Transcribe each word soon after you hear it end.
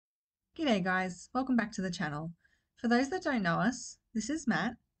G'day guys, welcome back to the channel. For those that don't know us, this is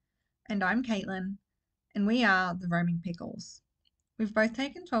Matt, and I'm Caitlin, and we are the Roaming Pickles. We've both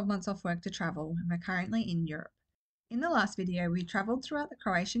taken 12 months off work to travel, and we're currently in Europe. In the last video, we travelled throughout the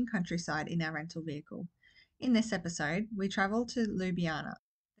Croatian countryside in our rental vehicle. In this episode, we travel to Ljubljana,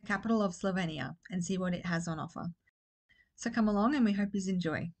 the capital of Slovenia, and see what it has on offer. So come along and we hope you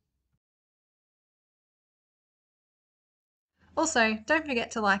enjoy. Also, don't forget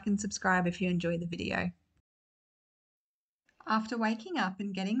to like and subscribe if you enjoy the video. After waking up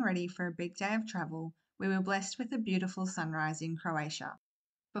and getting ready for a big day of travel, we were blessed with a beautiful sunrise in Croatia,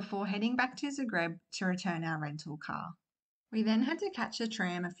 before heading back to Zagreb to return our rental car. We then had to catch a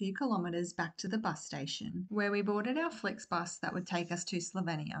tram a few kilometres back to the bus station, where we boarded our Flix bus that would take us to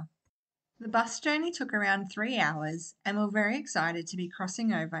Slovenia. The bus journey took around 3 hours, and we're very excited to be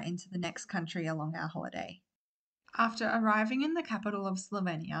crossing over into the next country along our holiday. After arriving in the capital of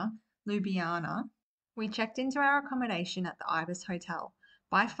Slovenia, Ljubljana, we checked into our accommodation at the Ibis Hotel,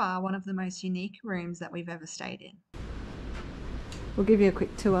 by far one of the most unique rooms that we've ever stayed in. We'll give you a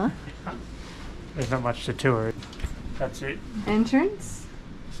quick tour. There's not much to tour. That's it. Entrance.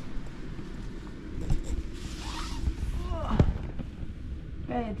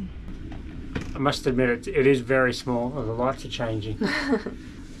 Bed. I must admit it is very small. The lights are changing.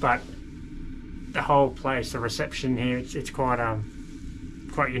 But the whole place, the reception here, it's quite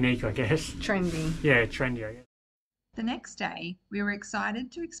unique, I guess. Trendy. Yeah, trendy, I guess. The next day, we were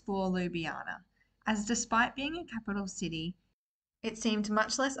excited to explore Ljubljana, as despite being a capital city, it seemed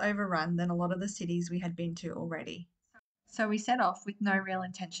much less overrun than a lot of the cities we had been to already. So we set off with no real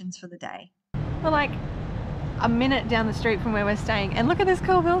intentions for the day. We're like a minute down the street from where we're staying, and look at this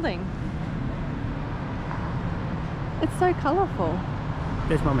cool building. It's so colourful.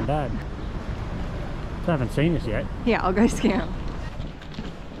 There's Mum and Dad. I haven't seen this yet. Yeah, I'll go scan.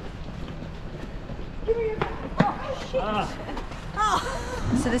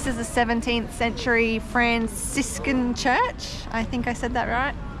 So this is a 17th century Franciscan church. I think I said that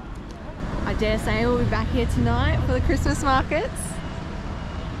right. I dare say we'll be back here tonight for the Christmas markets.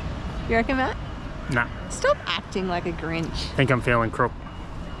 You reckon, Matt? Nah. Stop acting like a Grinch. I think I'm feeling crook.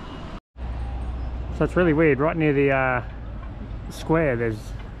 So it's really weird. Right near the square, there's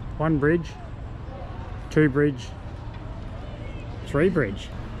one bridge, 2 bridge, 3 bridge.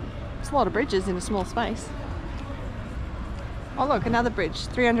 There's a lot of bridges in a small space. Oh look, another bridge,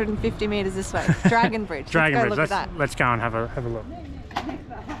 350 metres this way. Dragon Bridge. Dragon Let's go Bridge. look at that. Let's go and have a look.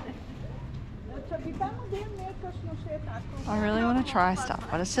 I really want to try stuff,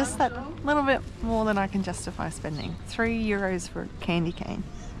 but it's just that little bit more than I can justify spending. €3 for a candy cane.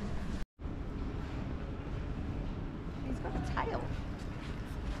 He's got a tail.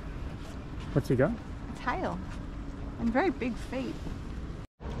 What's he got? A tail. And very big feet.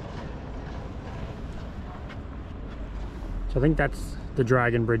 So I think that's the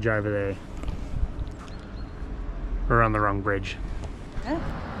Dragon Bridge over there. We're on the wrong bridge.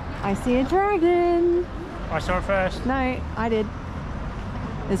 I see a dragon. I saw it first. No, I did.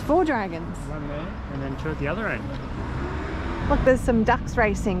 There's 4 dragons. One there, and then 2 at the other end. Look, there's some ducks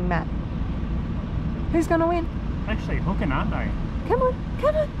racing, Matt. Who's gonna win? Actually hooking, aren't they? Come on,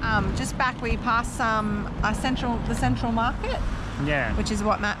 come on. Just back, we passed the central market. Yeah. Which is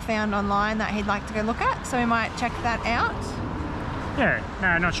what Matt found online that he'd like to go look at, so we might check that out. Yeah,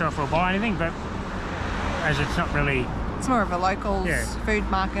 no, not sure if we'll buy anything, but as it's not really... It's more of a locals food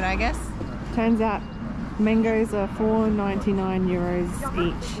market, I guess. Turns out mangoes are €4.99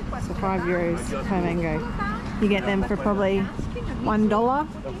 each, so €5 per mango. You get them for probably $1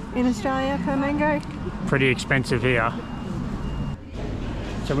 in Australia per mango. Pretty expensive here.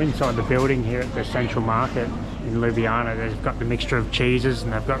 So inside the building here at the central market in Ljubljana, they've got the mixture of cheeses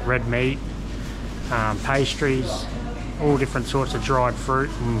and they've got red meat, pastries, all different sorts of dried fruit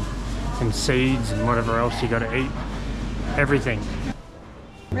and seeds and whatever else you got to eat. Everything.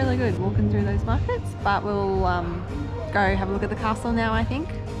 Really good walking through those markets, but we'll go have a look at the castle now, I think.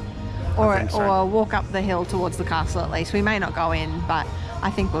 Or walk up the hill towards the castle at least. We may not go in, but I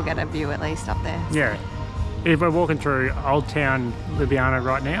think we'll get a view at least up there. Yeah. If we're walking through Old Town Ljubljana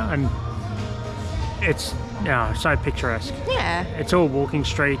right now, and it's so picturesque. Yeah. It's all walking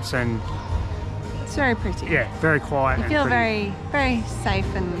streets and... It's very pretty. Yeah, very quiet. You feel very, very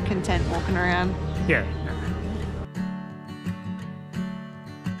safe and content walking around. Yeah.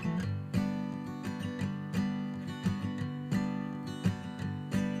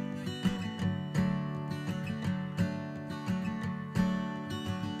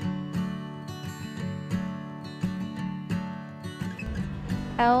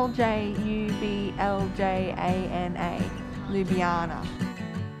 Ljubljana. Ljubljana.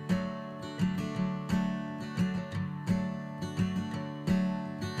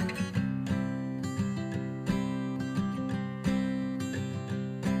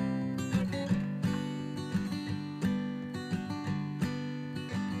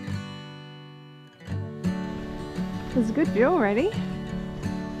 There's a good view already.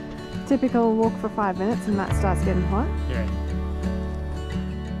 Typical walk for 5 minutes and that starts getting hot. Yeah.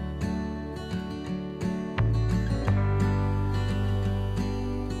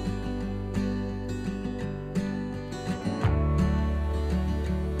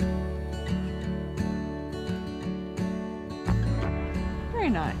 Very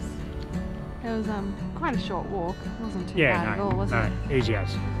nice. It was quite a short walk. It wasn't too Yeah, bad at all, was it? no, easy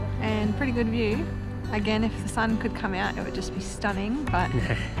as. And pretty good view. Again, if the sun could come out, it would just be stunning, but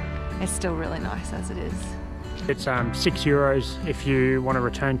it's still really nice as it is. It's €6 if you want a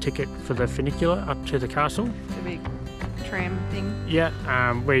return ticket for the funicular up to the castle. The big tram thing. Yeah,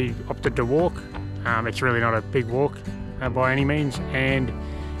 we opted to walk. It's really not a big walk by any means, and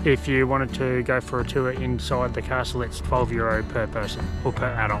if you wanted to go for a tour inside the castle, it's €12 per person or per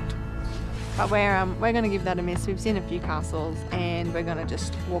adult. But we're going to give that a miss. We've seen a few castles and we're going to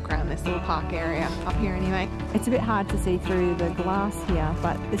just walk around this little park area up here anyway. It's a bit hard to see through the glass here,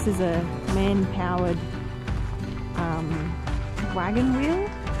 but this is a man-powered wagon wheel,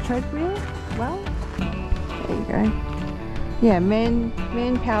 tread wheel, well, there you go. Yeah,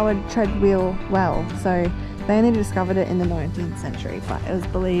 man-powered tread wheel well. So they only discovered it in the 19th century, but it was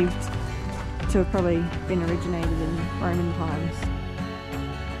believed to have probably been originated in Roman times.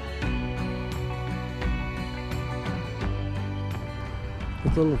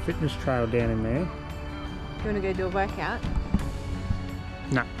 There's a little fitness trail down in there. You want to go do a workout?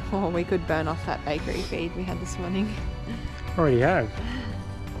 No. Or we could burn off that bakery feed we had this morning. Already have.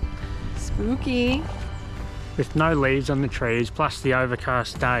 Spooky. With no leaves on the trees, plus the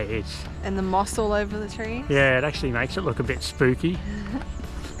overcast day, And the moss all over the trees. yeah, it actually makes it look a bit spooky.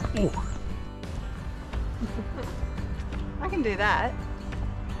 Ooh. I can do that.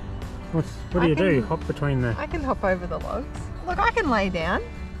 What do you do? Hop between the... I can hop over the logs. Look, I can lay down.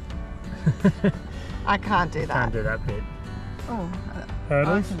 I can't do that. Can't do that bit. Oh, I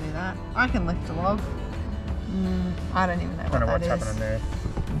Hurdles? can do that. I can lift a log. I don't even know I don't know what what's that is. happening there.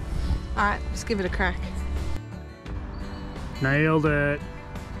 Alright, just give it a crack. Nailed it.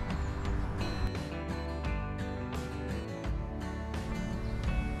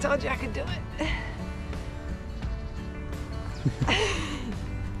 Told you I could do it.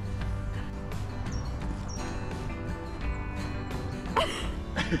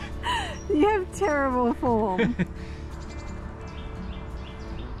 You have terrible form.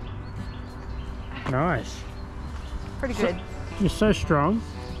 Nice. Pretty good. You're so strong.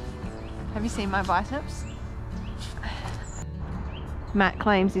 Have you seen my biceps? Matt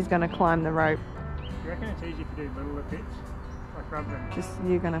claims he's going to climb the rope. You reckon it's easy to do little bits? Like rub them? Just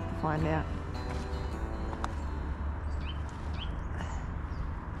you're going to have to find out.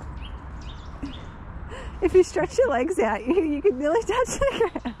 If you stretch your legs out, you could nearly touch the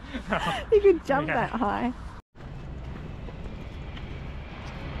ground. You could jump that high.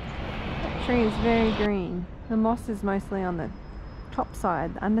 That tree is very green. The moss is mostly on the top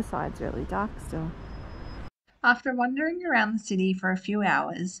side. The underside's really dark still. After wandering around the city for a few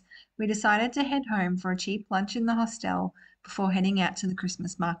hours, we decided to head home for a cheap lunch in the hostel before heading out to the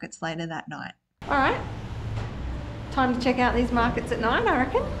Christmas markets later that night. Alright, time to check out these markets at night, I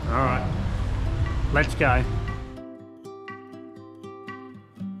reckon. Alright, let's go.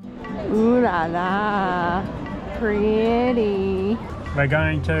 Ooh la la, pretty. We're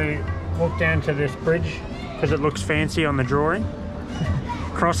going to walk down to this bridge because it looks fancy on the drawing.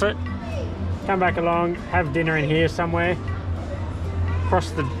 Cross it, come back along, have dinner in here somewhere,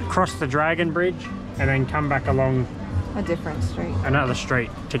 cross the Dragon Bridge, and then come back along A different street. another street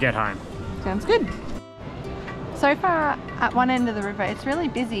to get home. Sounds good. So far at one end of the river it's really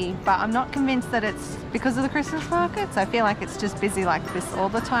busy, but I'm not convinced that it's because of the Christmas markets. I feel like it's just busy like this all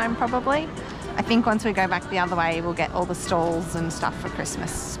the time probably. I think once we go back the other way we'll get all the stalls and stuff for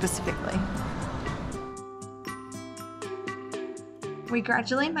Christmas specifically. We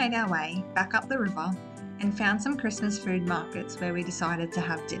gradually made our way back up the river and found some Christmas food markets where we decided to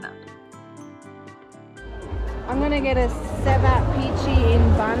have dinner. I'm going to get a Sevat peachy in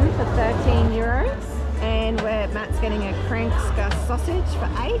bun for €13 and Matt's getting a Krankska sausage for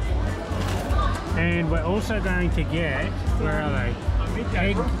 $8. And we're also going to get, where are they?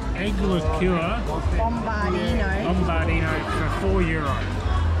 Egg liqueur Bombardino for €4.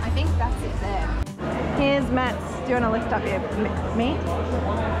 I think that's it there. Here's Matt's, do you want to lift up your meat?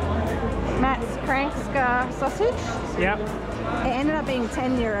 Matt's Krankska sausage. Yep. It ended up being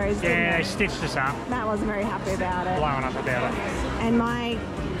 €10. Yeah, they stitched us up. Matt wasn't very happy about it. Blowing up about it. And my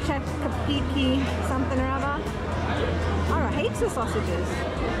Chef Kapiki something or other. Oh, heaps of sausages.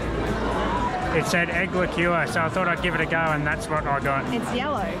 It said egg liqueur, so I thought I'd give it a go, and that's what I got. It's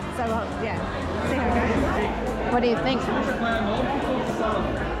yellow, so yeah. See how it goes. What do you think?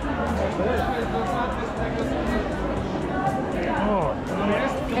 Oh,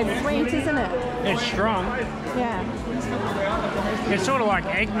 It's sweet, isn't it? it's strong. Yeah. It's sort of like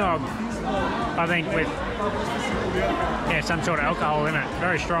eggnog, I think, with some sort of alcohol in it.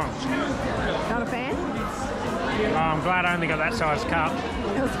 Very strong. Not a fan? Oh, I'm glad I only got that size cup.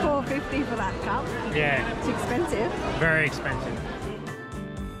 It was $4.50 for that cup. Yeah, It's expensive. very expensive.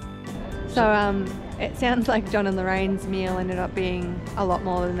 So it sounds like John and Lorraine's meal ended up being a lot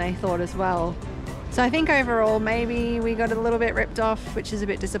more than they thought as well. So I think overall maybe we got a little bit ripped off, which is a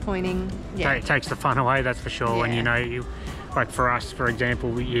bit disappointing. Yeah. It takes the fun away, that's for sure. When Yeah. like for us, for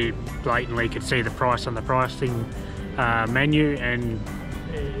example, you blatantly could see the price on the pricing menu, and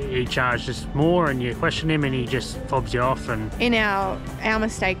he charged us more, and you question him and he just fobs you off. And Our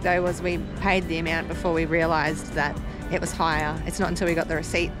mistake though was we paid the amount before we realised that it was higher. It's not until we got the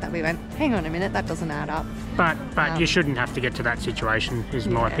receipt that we went, hang on a minute, that doesn't add up. but you shouldn't have to get to that situation, is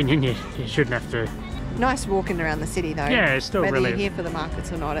my Yeah. opinion. You shouldn't have to. Nice walking around the city though. Yeah, it's still Whether really. you're here for the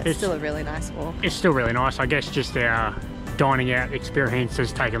markets or not, it's still a really nice walk. It's still really nice. I guess just our dining out experience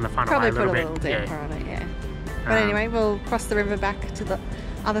has taken the fun Probably away a put a little little bit. damper on it, yeah. But anyway, we'll cross the river back to the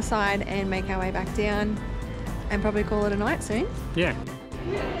other side and make our way back down and probably call it a night soon. Yeah.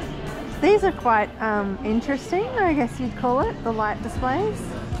 These are quite interesting, I guess you'd call it, the light displays.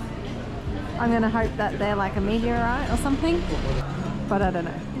 I'm going to hope that they're like a meteorite or something, but I don't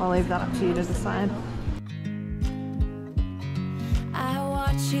know. I'll leave that up to you to decide. I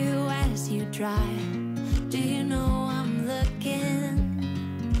watch you as you drive. Do you know I'm looking?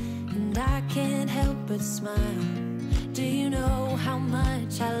 And I can't help but smile. Do you know how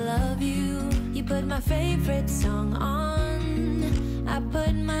much I love you? You put my favorite song on. I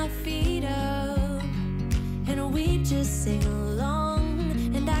put my feet up and we just sing along.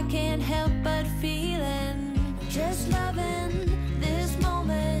 And I can't help but feeling, just loving this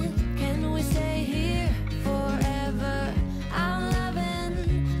moment. Can we stay here forever? I'm loving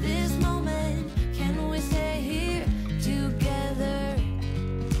this moment. Can we stay here together?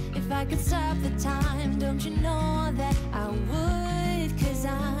 If I could stop the time, don't you know